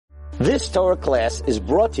This Torah class is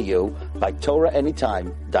brought to you by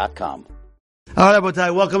TorahAnytime.com. All right,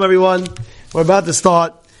 Botai, welcome everyone. We're about to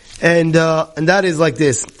start, and that is like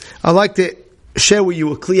this. I'd like to share with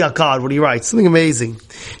you a Kli Hakad, what he writes, something amazing.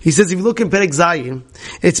 He says, if you look in Perek Zayin,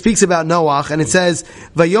 it speaks about Noach, and it says,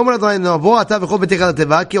 "Vayomer Adonai Noach, bo ata v'chol betecha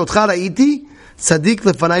lateva, ki otcha ra'iti, tzadik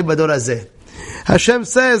lefanai bador hazeh." Hashem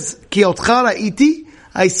says, "Ki otcha ra'iti,"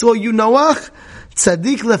 I saw you, Noach,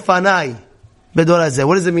 tzadik lefanai bador hazeh.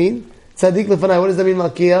 What does it mean? Tzadik lefanai. What does that mean,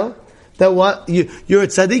 Malkiel? That what you're a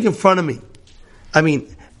tzadik in front of me. I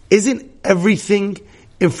mean, isn't everything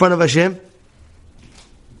in front of Hashem?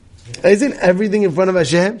 Isn't everything in front of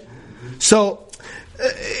Hashem? So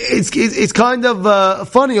it's kind of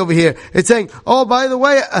funny over here. It's saying, oh, by the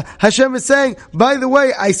way, Hashem is saying, by the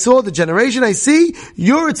way, I saw the generation I see.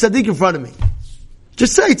 You're a tzaddik in front of me.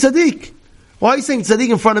 Just say tzaddik. Why are you saying tzaddik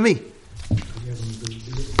in front of me?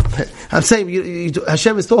 I'm saying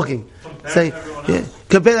Hashem is talking, saying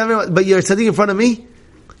compared to everyone, but you're a tzaddik in front of me.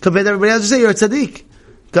 Compared to everybody else, you say you're a tzaddik.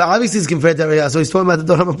 Obviously, it's compared to everybody else. So he's talking about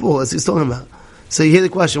the Dor HaMapul. That's what he's talking about. So you hear the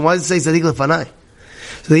question, why does it say tzaddik lefanai?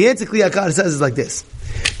 So the answer Kli Hakad says is like this.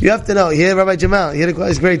 You have to know. You hear Rabbi Jamal? You hear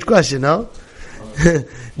this great question, no?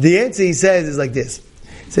 The answer he says is like this.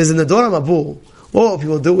 He says in the Dor HaMapul, what were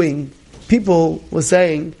people doing? People were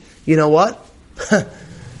saying, you know what?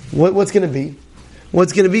 What's going to be?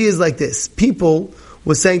 What's going to be is like this. People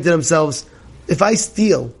were saying to themselves, if I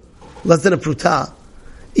steal less than a pruta,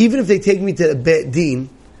 even if they take me to a Beit Din,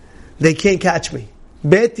 they can't catch me.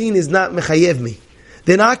 Beit Din is not mechayev me.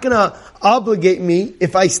 They're not going to obligate me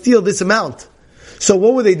if I steal this amount. So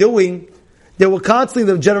what were they doing? They were constantly,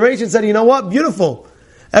 the generation said, you know what? Beautiful.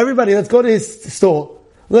 Everybody, let's go to his store.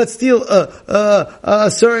 Let's steal a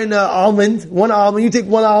certain almond. One almond. You take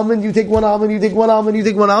one almond. You take one almond. You take one almond. You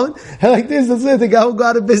take one almond. And like this, that's it. The guy who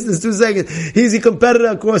got out of business 2 seconds. He's a competitor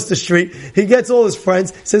across the street. He gets all his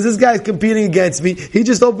friends. Says this guy's competing against me. He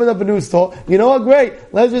just opened up a new store. You know what? Great.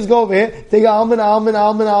 Let's just go over here. Take almond,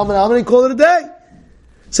 and call it a day.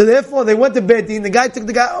 So therefore, they went to Beit Din. The guy took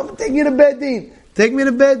the guy. Oh, take me to Beit Din. Take me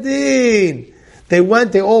to Beit Din. They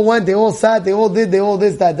all sat, they all did, they all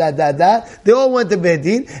this, that. They all went to Beit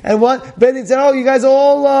Din. And what? Beit Din said, oh, you guys are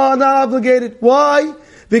all not obligated. Why?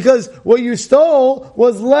 Because what you stole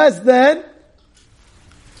was less than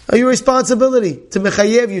your responsibility to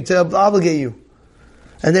mechayev you, to obligate you.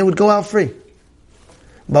 And they would go out free.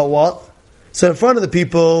 But what? So in front of the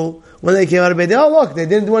people, when they came out of Beit Din, oh look, they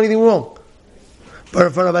didn't do anything wrong. But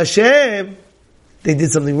in front of Hashem, they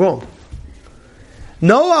did something wrong.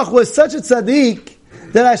 Noach was such a tzaddik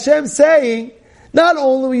that Hashem's saying, not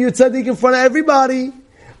only were you tzaddik in front of everybody,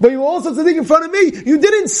 but you were also tzaddik in front of me. You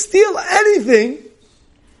didn't steal anything.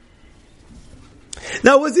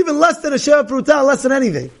 Now it was even less than a sheva pruta, less than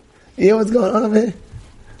anything. You know what's going on over here?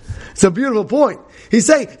 It's a beautiful point. He's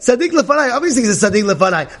saying, tzaddik lefanai, obviously he's a tzaddik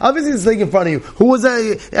lefanai. Obviously he's a tzaddik in front of you.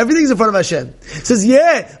 Everything's in front of Hashem. He says,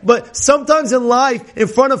 yeah, but sometimes in life, in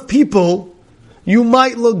front of people, you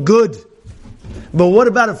might look good. But what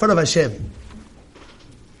about in front of Hashem?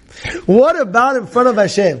 What about in front of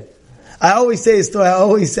Hashem? I always say a story.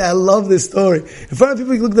 I love this story. In front of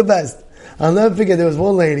people, you look the best. I'll never forget. There was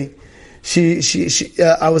one lady.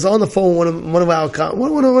 I was on the phone with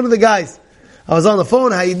one of the guys. I was on the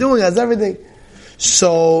phone. How you doing? How's everything?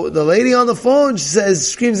 So the lady on the phone,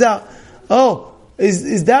 screams out, "Oh,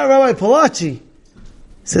 is that Rabbi Palachi?"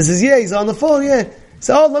 Says, "Yeah, he's on the phone. Yeah."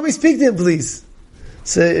 So, let me speak to him, please.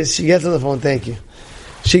 So she gets on the phone, thank you.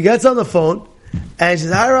 She gets on the phone, and she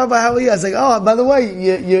says, hi Rabbi, how are you? I was like, oh, by the way,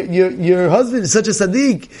 your husband is such a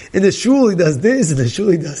tzaddik. In the shul he does this, in the shul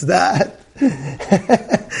he does that.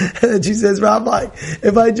 And she says, Rabbi,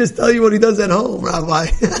 if I just tell you what he does at home, Rabbi,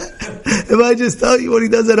 if I just tell you what he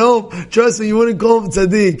does at home, trust me, you wouldn't call him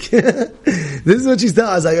tzaddik. This is what she's telling.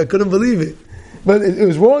 I was like, I couldn't believe it. But it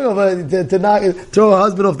was wrong of her to not throw her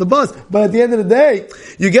husband off the bus. But at the end of the day,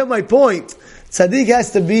 you get my point. Tzaddik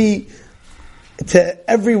has to be to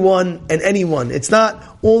everyone and anyone. It's not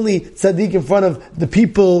only tzaddik in front of the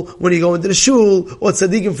people when you go into the shul, or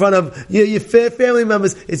tzaddik in front of your family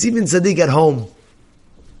members. It's even tzaddik at home.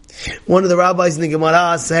 One of the rabbis in the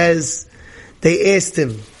Gemara says, they asked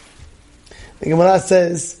him. The Gemara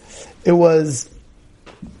says, they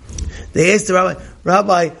asked the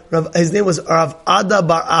Rabbi, his name was Rav Ada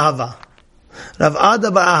Bar Ahava. Rav Ada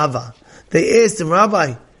Bar Ahava. They asked him,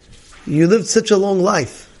 Rabbi, you lived such a long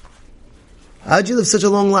life. How'd you live such a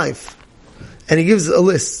long life? And he gives a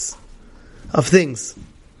list of things.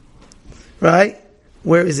 Right?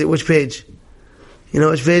 Where is it? Which page? You know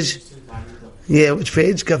which page? Yeah, which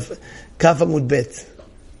page? Kaf Amud Bet.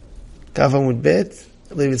 Kaf Amud Bet.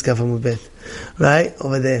 I believe it's Kaf Amud Bet. Right?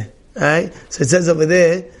 Over there. Right? So it says over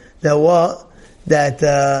there that what? That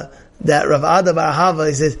Rav Ada Bar Hava,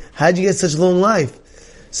 he says, how'd you get such long life?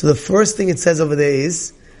 So the first thing it says over there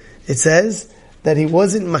is, it says that he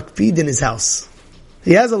wasn't makpid in his house.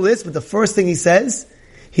 He has a list, but the first thing he says,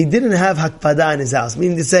 he didn't have hakpada in his house.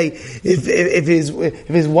 Meaning to say, if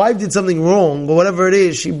his wife did something wrong, or whatever it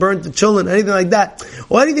is, she burnt the children, anything like that,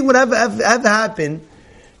 or anything would have to happen,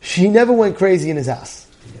 she never went crazy in his house.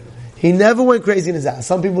 He never went crazy in his house.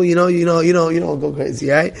 Some people, you don't go crazy,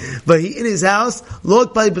 right? But in his house,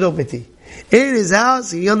 Lord Pali Pedopeti. In his house,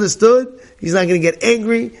 he understood he's not going to get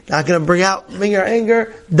angry, not going to bring out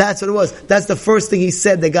anger. That's what it was. That's the first thing he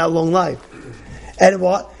said that got long life. And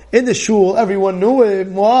what? In the shul, everyone knew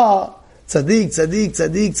him. Wow. Tzaddik,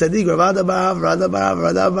 Ravada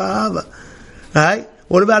Barav. Right?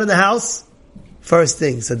 What about in the house? First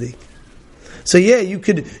thing, tzaddik. So yeah, you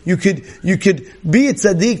could be a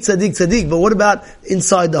tzaddik, but what about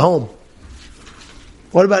inside the home?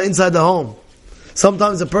 What about inside the home?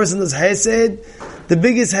 Sometimes a person does hesed, the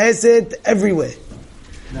biggest hesed everywhere.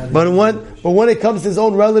 But when it comes to his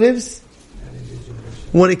own relatives,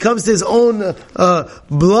 when it comes to his own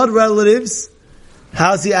blood relatives,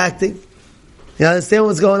 how's he acting? You understand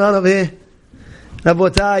what's going on over here?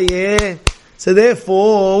 Rabotai, yeah. So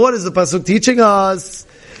therefore, what is the pasuk teaching us?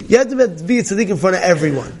 You have to be a tzaddik in front of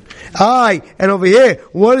everyone. And over here,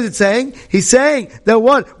 what is it saying? He's saying that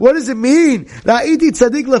what? What does it mean? Ra'iti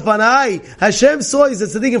tzaddik lefanai. Hashem saw he's a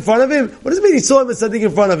tzaddik in front of him. What does it mean he saw him a tzaddik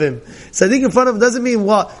in front of him? Tzaddik in front of him doesn't mean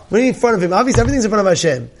what? What do you mean in front of him? Obviously everything's in front of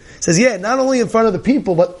Hashem. It says, yeah, not only in front of the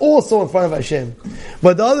people, but also in front of Hashem.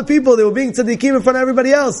 But the other people, they were being tzaddikim in front of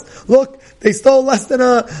everybody else. Look, they stole less than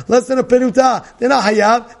a peruta. They're not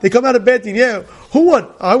hayab. They come out of Betin. Yeah. Who won?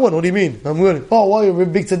 I won. What do you mean? I'm winning. Oh, well, you're a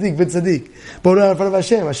big tzaddik, big tzaddik. But we're not in front of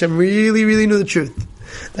Hashem. Hashem really, really knew the truth.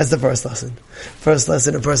 That's the first lesson. First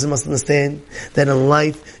lesson, a person must understand that in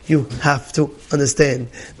life, you have to understand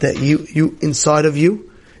that you inside of you,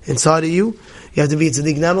 you have to be a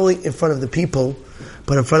tzaddik not only in front of the people,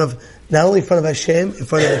 but not only in front of Hashem, in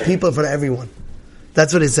front of the people, in front of everyone.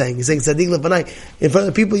 That's what he's saying. He's saying tzaddik lefanai. In front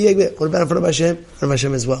of the people, yeah, what about in front of Hashem? In front of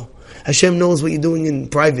Hashem as well. Hashem knows what you're doing in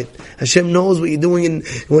private. Hashem knows what you're doing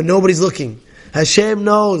when nobody's looking. Hashem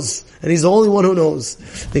knows, and He's the only one who knows.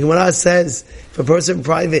 The Gemara says, if a person in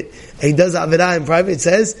private, and he does avirah in private, it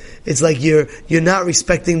says, it's like you're not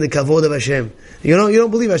respecting the kavod of Hashem. You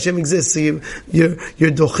don't believe Hashem exists, so you're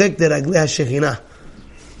dochek deraglei hashechinah.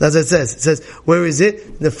 That's what it says. It says, where is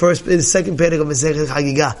it? The second perek of Masechet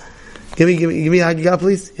Hagigah. Give me a Hagigah,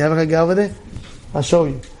 please. You have a Hagigah over there? I'll show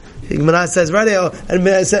you. The Gemara says right there, and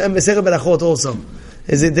Masechet Berachot also.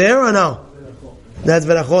 Is it there or no? That's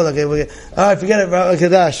Berachot. Okay. Alright, forget it.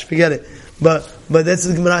 Kadash, forget it. But that's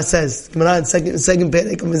what the Gemara says. Gemara in second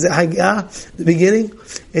perek of Masechet Hagigah, the beginning,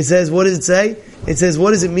 it says, what does it say? It says, what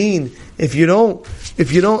does it mean? If you do a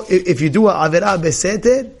avirah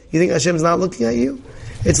beseter, you think Hashem's not looking at you?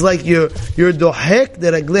 It's like you're dohek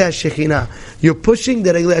deraglei hashechinah. You're pushing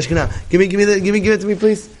deraglei hashechinah. Give it to me,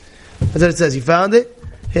 please. That's what it says. You found it?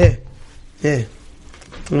 Here. Let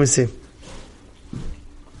me see.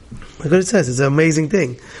 Look what it says. It's an amazing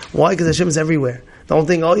thing. Why? Because Hashem is everywhere. Don't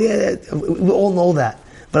think, oh yeah, we all know that.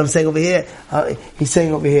 But I'm saying over here, he's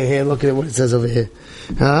saying over here. Here, look at what it says over here.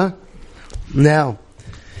 Now.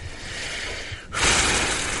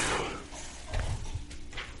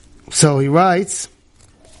 So he writes,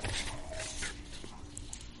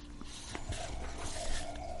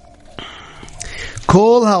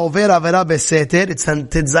 Kol ha'over avera beseter, it's on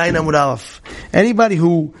Tetzayin Amud Aleph. Anybody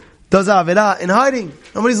who does avera in hiding,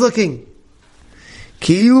 nobody's looking.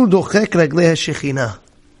 Ki'ilu dochek raglei hashechinah.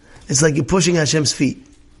 It's like you're pushing Hashem's feet.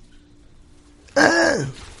 You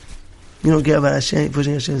don't care about Hashem, you're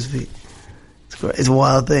pushing Hashem's feet. It's a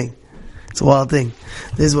wild thing. This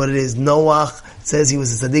is what it is. Noach says he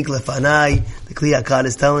was a tzaddik lefanai. The Kli Yakad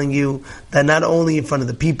is telling you that not only in front of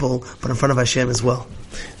the people, but in front of Hashem as well.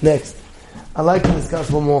 Next. I'd like to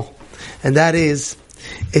discuss one more. And that is,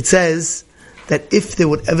 it says that if there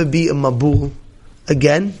would ever be a Mabul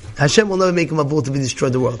again, Hashem will never make a Mabul to be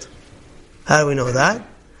destroyed the world. How do we know that? It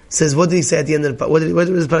says, what did he say at the end of the what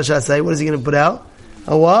does the parashat say? What is he going to put out?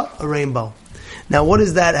 A what? A rainbow. Now what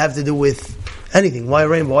does that have to do with anything? Why a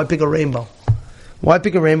rainbow? Why pick a rainbow? Why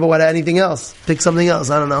pick a rainbow? Why anything else? Pick something else.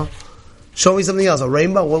 I don't know. Show me something else. A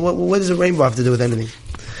rainbow? What does a rainbow have to do with anything?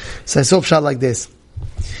 So I saw a shot like this.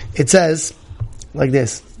 It says, like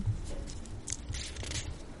this.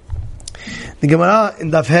 The Gemara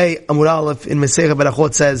in Daf Hey Amud Aleph in Masechet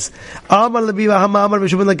Berachot says,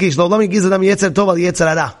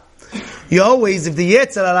 you always, if the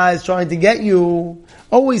Yetzer Hara is trying to get you,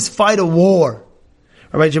 always fight a war.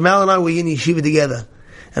 Rabbi Jamal and I were in yeshiva together.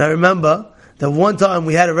 And I remember that one time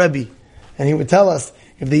we had a Rebbe, and he would tell us,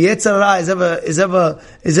 if the Yetzer Hara is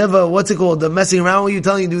ever, what's it called, messing around with you,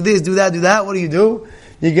 telling you do this, do that, what do?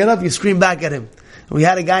 You get up, you scream back at him. And we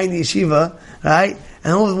had a guy in the yeshiva, right?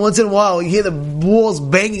 And once in a while, you hear the walls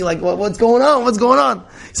banging, like, what's going on?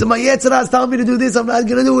 He said, my Yetzer Hara is telling me to do this, I'm not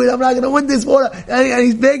going to do it, I'm not going to win this water. And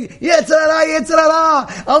he's begging, Yetzer Hara,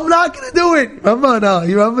 I'm not going to do it.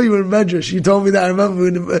 You remember you were in Medrash, you told me that, I remember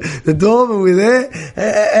in the dorm, and we were there,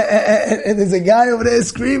 and there's a guy over there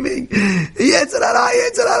screaming, Yetzer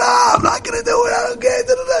Hara, I'm not going to do it, I don't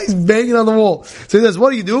care. He's banging on the wall. So he says, what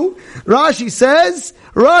do you do? Rashi says,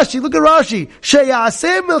 look at Rashi,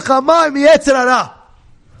 Sheyaseh milchama im Yetzer Hara.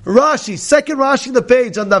 Rashi, second Rashi on the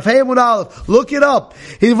page on Daf Hey Amud Aleph. Look it up.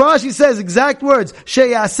 Rashi says exact words.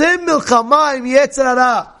 Sheyaseh milchama im Yetzer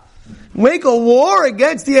Hara. Make a war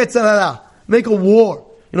against the Yetzer Hara. Make a war.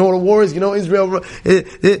 You know what a war is? You know Israel.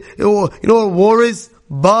 You know what a war is?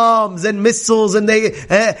 Bombs and missiles, and they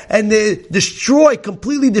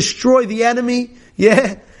completely destroy the enemy.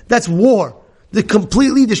 Yeah, that's war. They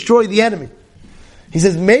completely destroy the enemy. He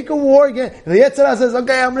says, make a war again. And the Yetzer Hara says,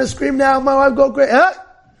 okay, I'm going to scream now. My wife go crazy. Huh?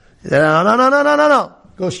 No.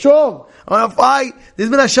 Go strong. I want to fight.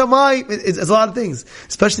 There's been a shamai. It's a lot of things.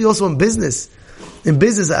 Especially also in business. In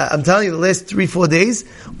business, I'm telling you, the last 3-4 days,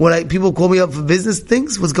 when people call me up for business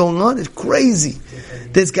things, what's going on? It's crazy.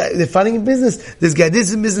 This guy, they're fighting in business. This guy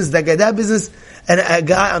this in business, that guy that business. And a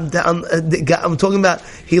guy, I'm talking about,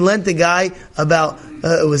 he lent a guy about,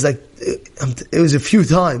 it was a few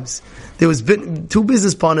times. There was been 2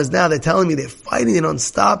 business partners now, they're telling me they're fighting, they don't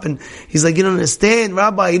stop, and he's like, you don't understand,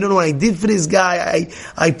 Rabbi, you don't know what I did for this guy,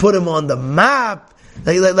 I put him on the map,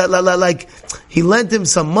 like he lent him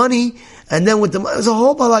some money, and then with the money, it was a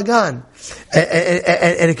whole balagan,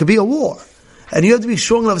 and it could be a war, and you have to be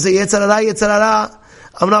strong enough to say, Yetzer Hara,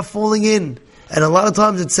 I'm not falling in. And a lot of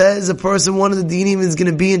times it says one of the dinim is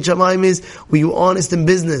going to be in Shamayim is, were you honest in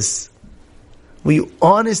business? Were you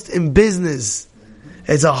honest in business?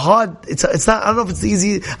 It's not, I don't know if it's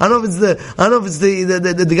easy, I don't know if it's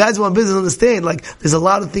the guys who want business understand, like, there's a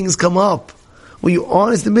lot of things come up. Were you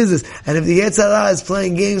honest in business? And if the Yetzer Hara is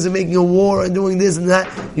playing games and making a war and doing this and that,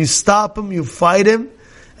 you stop him, you fight him,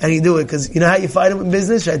 and you do it. Because you know how you fight him in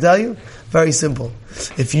business, should I tell you? Very simple.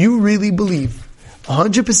 If you really believe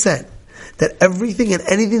 100% that everything and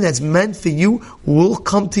anything that's meant for you will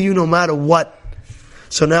come to you no matter what.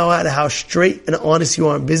 So no matter how straight and honest you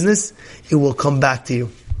are in business, it will come back to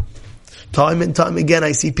you. Time and time again,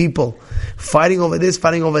 I see people fighting over this,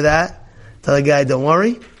 fighting over that. Tell the guy, don't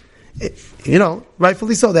worry.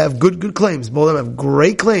 Rightfully so. They have good claims. Both of them have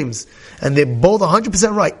great claims. And they're both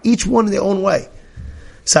 100% right. Each one in their own way.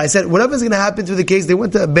 So I said, whatever's going to happen to the case, they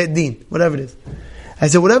went to a bet din, whatever it is. I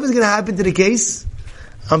said, whatever's going to happen to the case,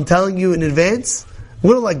 I'm telling you in advance,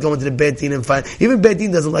 we don't like going to the bet din and fight. Even bet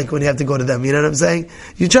din doesn't like when you have to go to them. You know what I'm saying?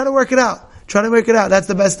 You try to work it out. That's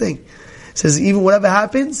the best thing. It says, even whatever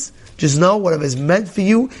happens, just know whatever is meant for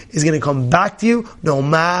you is going to come back to you no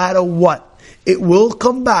matter what. It will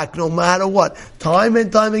come back no matter what. Time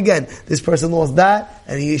and time again. This person lost that,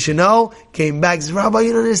 and he should know, came back. He says, Rabbi,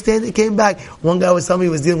 you don't understand, it came back. One guy was telling me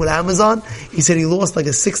he was dealing with Amazon. He said he lost like a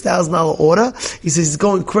 $6,000 order. He says he's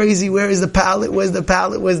going crazy. Where is the pallet? Where's the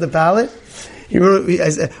pallet? We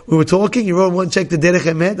were talking, he wrote one check to Derech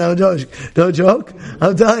Emet, no joke.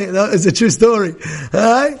 I'm telling you, it's a true story.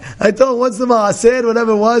 Alright? I told him, what's the Maaseh,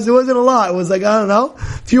 whatever it wasn't a lot. It was like, I don't know, a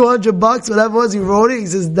few $100, whatever it was, he wrote it, he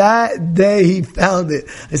says, that day he found it.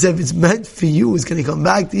 I said, if it's meant for you, it's going to come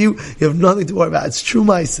back to you, you have nothing to worry about. It's true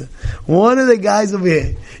Maaseh. One of the guys over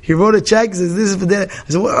here, he wrote a check, he says, this is for Derech. I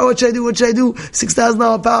said, what should I do?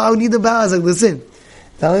 $6,000 power, I need the power. I was like, listen,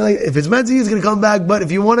 if it's meant to you, it's going to come back. But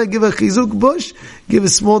if you want to give a chizuk bush, give a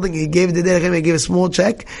small thing. He gave it to Derech, he gave a small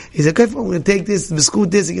check. He said, okay, I'm going to take this,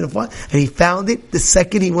 biscuit this, you're going to find. And he found it the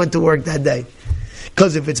second he went to work that day.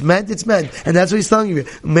 Because if it's meant, it's meant. And that's what he's telling you.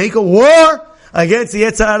 Make a war against the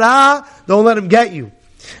Yetzer Hara. Don't let him get you.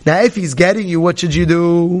 Now, if he's getting you, what should you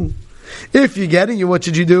do? If you're getting you, what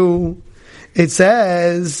should you do? It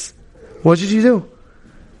says, what should you do?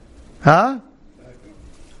 Huh?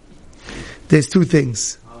 There's 2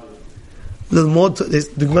 things. The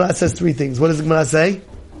Gemara says 3 things. What does the Gemara say?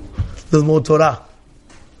 Lilmod Torah,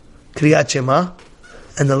 Kriyat Shema,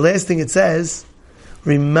 and the last thing it says,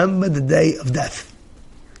 remember the day of death.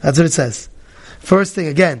 That's what it says. First thing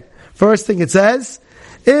it says,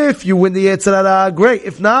 if you win the Yetzer Hara, great.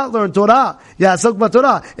 If not, learn Torah. Yasok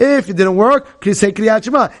b'Torah. If it didn't work, say Kriyat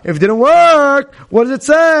Shema. If it didn't work, what does it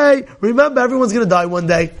say? Remember, everyone's going to die one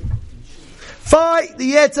day. Fight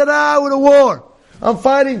the Yetzer Hara with a war. I'm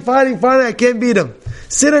fighting, I can't beat him.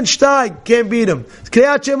 Sit and Steig, can't beat him.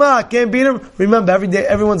 Kriyat Shema, can't beat him. Remember, every day,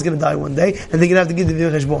 everyone's going to die one day, and they're going to have to give the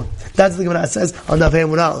Din Cheshbon. That's what the Gemara says on Daf Hey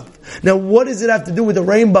Amud Aleph. Now, what does it have to do with the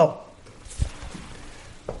rainbow?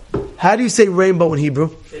 How do you say rainbow in Hebrew?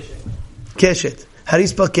 Keshet. How do you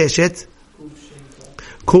spell Keshet?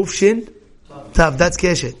 Kuf Shin Tav. That's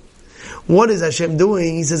Keshet. What is Hashem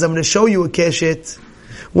doing? He says, I'm going to show you a Keshet.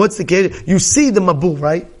 What's the Keshet? You see the Mabul,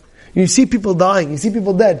 right? You see people dying. You see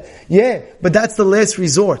people dead. Yeah, but that's the last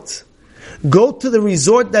resort. Go to the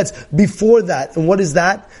resort that's before that. And what is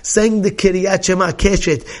that? Saying the Kiryat Shema,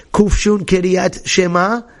 Keshet. Kuf Shun Kiryat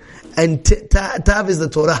Shema. And Tav is the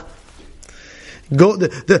Torah. Go.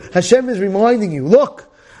 The Hashem is reminding you, look,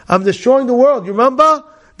 I'm destroying the world. You remember?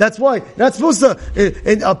 That's why. You're not supposed to,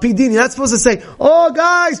 in Al-Pidin, you're not supposed to say, oh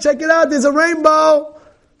guys, check it out, there's a rainbow.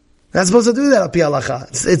 You're not supposed to do that, Al-Pi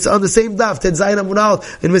Halacha. It's on the same daf, Ted Zayin Amud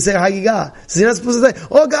Aleph, in Meseh Hagigah. So you're not supposed to say,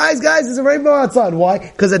 oh guys, there's a rainbow outside. Why?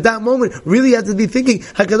 Because at that moment, really you have to be thinking,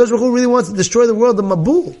 HaKadosh Baruch Hu really wants to destroy the world, the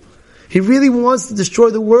Mabul. He really wants to destroy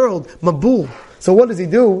the world, Mabul. So what does he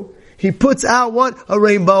do? He puts out what? A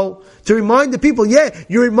rainbow. To remind the people, yeah,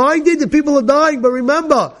 you're reminded the people are dying, but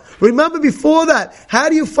remember before that, how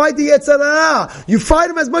do you fight the Yetzer Hara? You fight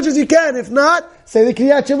them as much as you can. If not, say the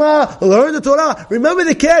Kriyat Shema, learn the Torah. Remember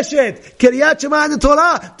the Keshet, Kriyat Shema and the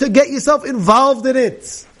Torah, to get yourself involved in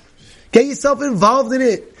it. Get yourself involved in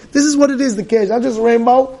it. This is what it is, the Keshet, not just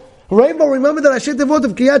rainbow. Rainbow, remember that Hashem Tevot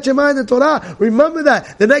of Kriyat Shema and the Torah. Remember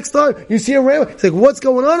that. The next time you see a rainbow, it's like, what's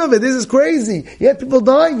going on over here? This is crazy. You have people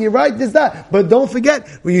dying, you're right, this, that. But don't forget,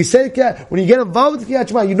 when you get involved with the Kriyat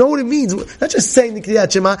Shema, you know what it means. Not just saying the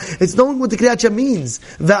Kriyat Shema, it's knowing what the Kriyat Shema means.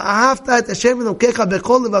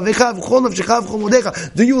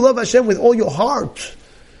 Do you love Hashem with all your heart?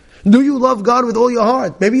 Do you love God with all your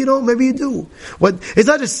heart? Maybe you don't, maybe you do. It's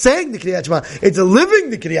not just saying the Kriyat Shema, it's living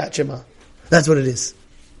the Kriyat Shema. That's what it is.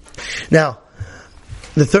 Now,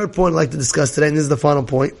 the third point I'd like to discuss today, and this is the final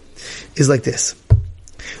point, is like this.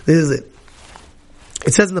 This is it.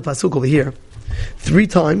 It says in the pasuk over here, 3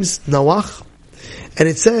 times, Noach, and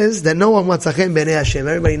it says that Noach matzachem b'nei Hashem.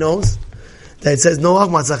 Everybody knows that it says Noach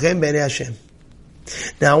matzachem b'nei Hashem.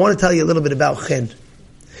 Now, I want to tell you a little bit about chen.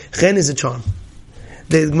 Chen is a charm.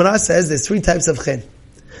 The Gemara says there's 3 types of chen.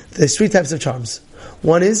 There's 3 types of charms.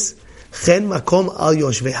 One is chen makom al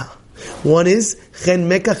yoshveha. One is chen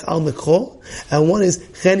mekach al mekho, and one is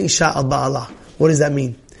chen isha al ba'ala. What does that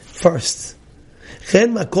mean? First,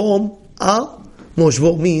 chen makom al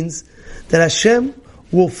moshvo means that Hashem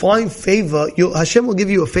will find favor. Hashem will give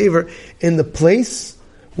you a favor in the place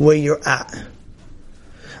where you're at.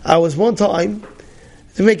 I was one time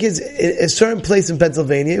to make it a certain place in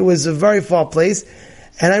Pennsylvania. It was a very far place,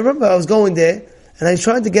 and I remember I was going there, and I was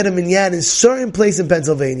trying to get a minyan in a certain place in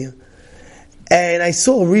Pennsylvania. And I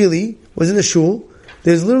saw was in the shul,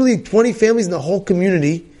 there's literally 20 families in the whole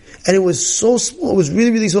community, and it was so small, it was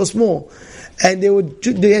really, really so small. And they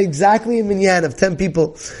had exactly a minyan of 10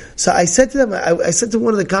 people. So I said to them, I said to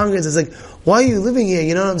one of the congregants, I was like, why are you living here?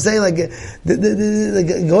 You know what I'm saying? Like,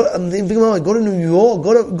 I'm thinking about, like, go to New York,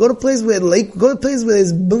 go to place where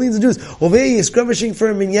there's billions of Jews. Over here you're skirmishing for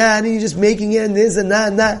a minyan, and you're just making it and this and that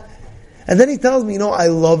and that. And then he tells me, I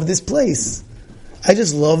love this place. I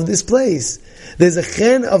just love this place. There's a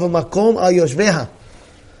chen of a makom al yoshveha.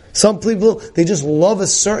 Some people, they just love a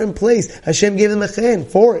certain place. Hashem gave them a chen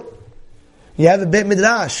for it. You have a bet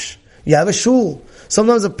midrash. You have a shul.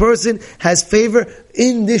 Sometimes a person has favor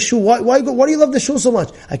in this shul. Why do you love the shul so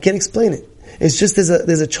much? I can't explain it. It's just there's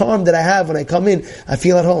a charm that I have when I come in. I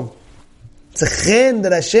feel at home. It's a chen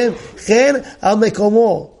that Hashem, chen al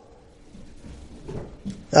mekomo.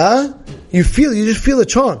 You just feel a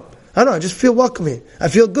charm. I don't know, I just feel welcome here. I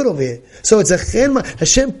feel good over here. So it's a chen,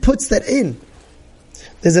 Hashem puts that in.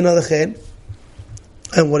 There's another chen.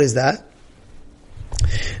 And what is that?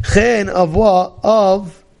 Chen of what?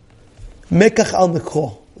 Of mekach al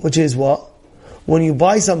mekho. Which is what? When you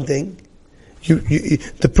buy something,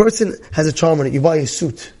 the person has a charm on it. You buy a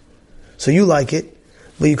suit. So you like it.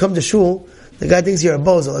 But you come to shul, the guy thinks you're a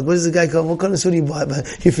bozo. Like, what does the guy come? What kind of suit do you buy?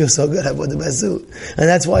 But you feel so good, I bought the best suit. And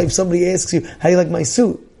that's why if somebody asks you, how do you like my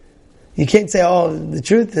suit? You can't say, the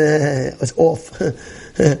truth, it's off.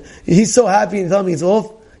 He's so happy and tell me it's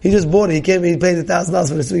off. He just bought it. He paid $1,000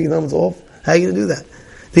 for the suit. You know it's off. How are you going to do that?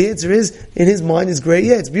 The answer is, in his mind, it's great.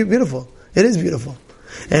 Yeah, it's beautiful. It is beautiful.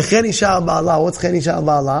 And chen isha al ba'ala. What's chen isha al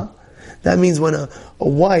ba'ala? That means when a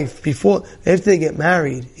wife, after they get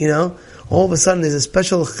married, a all of a sudden there's a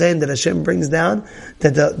special chen that Hashem brings down,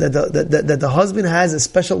 that the husband has a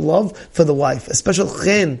special love for the wife, a special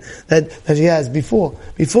chen that he has. Before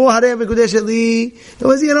Harei Mekudesh Eli, it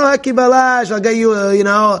was, Haki Balash, I'll get you,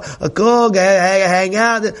 a cook, hang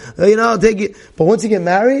out, take it. But once you get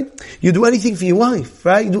married, you do anything for your wife,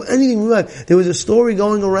 right? You do anything for your wife. There was a story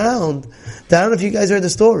going around, I don't know if you guys heard the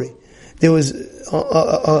story. There was,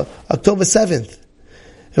 October 7th,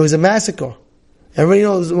 there was a massacre. Everybody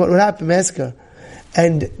knows what happened, massacre.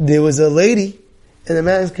 And there was a lady in the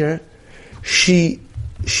massacre, she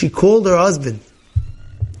called her husband.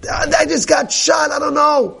 I just got shot, I don't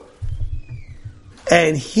know.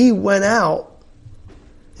 And he went out.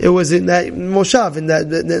 It was in that moshav, in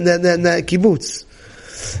that kibbutz.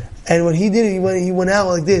 And when he did it, he went out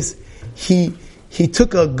like this. He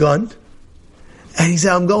took a gun, and he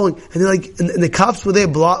said, I'm going. And and the cops were there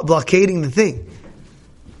blockading the thing.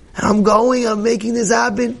 And I'm making this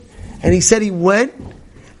happen. And he said he went,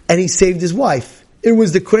 and he saved his wife. It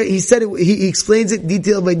was he said it, he explains it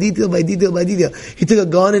detail by detail by detail by detail. He took a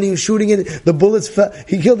gun and he was shooting it, the bullets fell,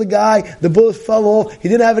 he killed the guy, the bullets fell off, he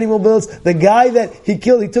didn't have any more bullets. The guy that he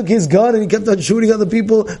killed, he took his gun and he kept on shooting other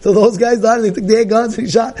people, so those guys died and they took their guns and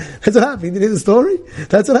he shot. That's what happened. You didn't hear the story?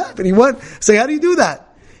 That's what happened. He went, so how do you do that?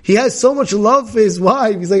 He has so much love for his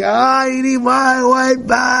wife. He's like, I need my wife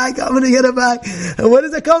back. I'm going to get her back. And where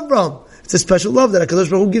does that come from? It's a special love that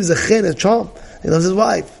HaKadosh Baruch Hu gives a chen, a charm. He loves his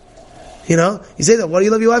wife. You say that, why do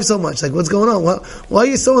you love your wife so much? Like, what's going on? Why are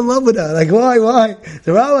you so in love with her? Like, why?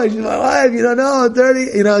 The rabbi, she's my wife, you don't know,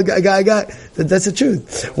 30, guy. That's the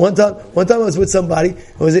truth. One time I was with somebody,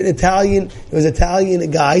 it was an Italian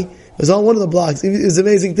guy, it was on one of the blocks, it was an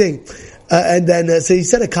amazing thing. And then, so he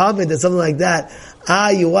said a comment or something like that,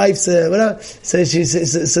 your wife's, whatever. So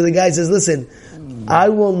the guy says, listen, I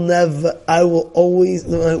will always,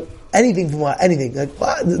 anything from what? Anything. Like,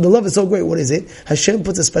 wow, the love is so great. What is it? Hashem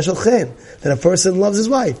puts a special chen that a person loves his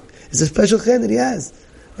wife. It's a special chen that he has.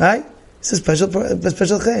 Right? It's a special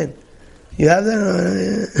chen. You have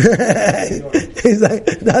that? He's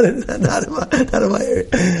like, not in my area.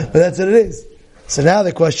 But that's what it is. So now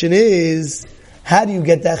the question is, how do you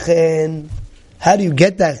get that chen? How do you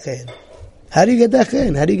get that?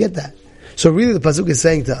 So really the Pasuk is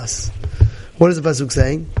saying to us, what is the Pasuk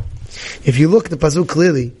saying? If you look at the Pasuk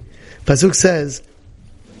clearly, Pasuk says,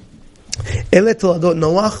 Ele toladot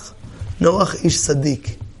Noach ish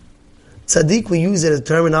tzaddik. Tzaddik, we use it as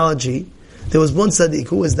terminology. There was one tzaddik.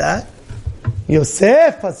 Who was that?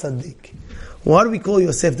 Yosef HaTzaddik. Why do we call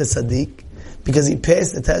Yosef the tzaddik? Because he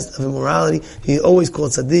passed the test of immorality. He always called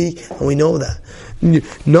tzaddik, and we know that.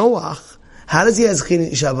 Noach, how does he have chin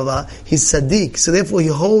isha? He's tzaddik, so therefore he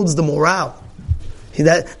holds the morale.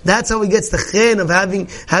 That's how he gets the chen of having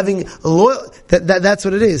loyal. That's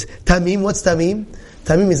what it is. Tamim, what's tamim?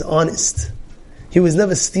 Tamim is honest. He was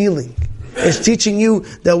never stealing. It's teaching you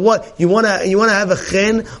that what you want to have a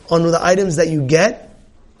chen on the items that you get.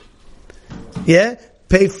 Yeah,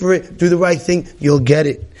 pay for it, do the right thing, you'll get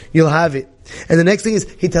it, you'll have it. And the next thing is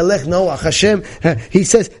hitalech Noach. Hashem. He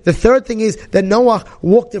says the third thing is that Noach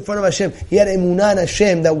walked in front of Hashem. He had emunah in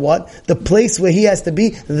Hashem that what the place where he has to be,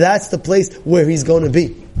 that's the place where he's going to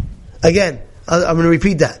be. Again, I'm going to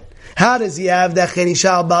repeat that. How does he have that chen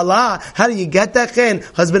isha bala? How do you get that chen,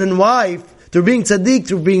 husband and wife, through being tzaddik,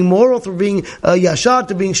 through being moral, through being yashar,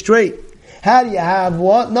 through being straight? How do you have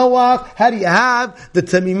what? Noach. How do you have the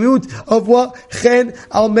tamimut of what? Chen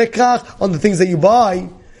al mekach, on the things that you buy.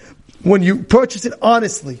 When you purchase it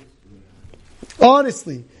honestly,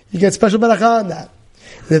 you get special barakah on that.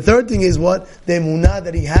 And the third thing is what? The emunah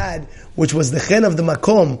that he had, which was the chen of the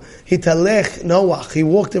makom. Hitalech Noach. He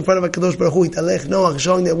walked in front of HaKadosh Baruch Hu, Hitalech Noach,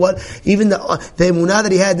 showing that what? Even the emunah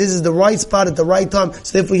that he had, this is the right spot at the right time.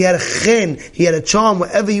 So therefore he had a chen, he had a charm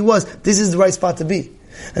wherever he was. This is the right spot to be.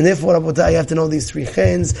 And therefore, you have to know these three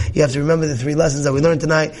chens. You have to remember the three lessons that we learned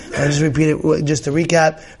tonight. I'll just repeat it, just to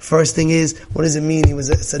recap. First thing is, what does it mean? He was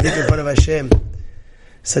a tzaddik in front of Hashem.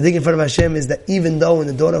 Tzaddik in front of Hashem is that even though in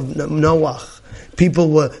the daughter of Noach,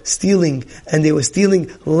 people were stealing, and they were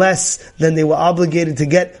stealing less than they were obligated to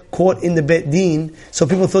get caught in the Beit Din, so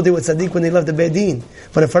people thought they were tzaddik when they left the Beit Din.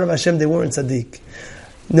 But in front of Hashem, they weren't tzaddik.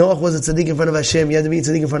 Noach was a tzaddik in front of Hashem. You have to be a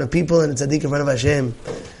tzaddik in front of people and a tzaddik in front of Hashem.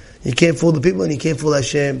 You can't fool the people and you can't fool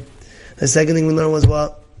Hashem. The second thing we learned was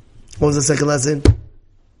what? What was the second lesson?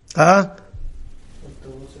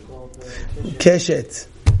 Keshet.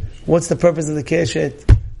 What's the purpose of the keshet?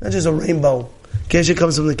 Not just a rainbow. Keshet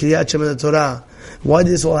comes from the Kriyat Shem and the Torah. Why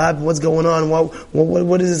did this all happen? What's going on?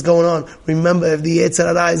 What is this going on? Remember, if the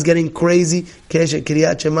Yetzer Hara is getting crazy, Keshet,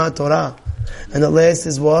 Kriyat Shema, Torah. And the last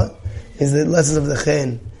is what? Is the lessons of the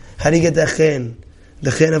chen. How do you get that chen?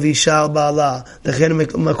 the chen of Ishal Ba'ala, the chen of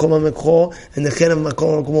Makom HaMekho, and the chen of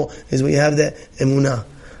Makom HaMekho is when you have the emunah.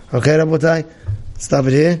 Okay, Rabotai? Stop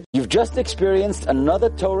it here. You've just experienced another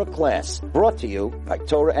Torah class brought to you by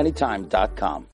TorahAnytime.com.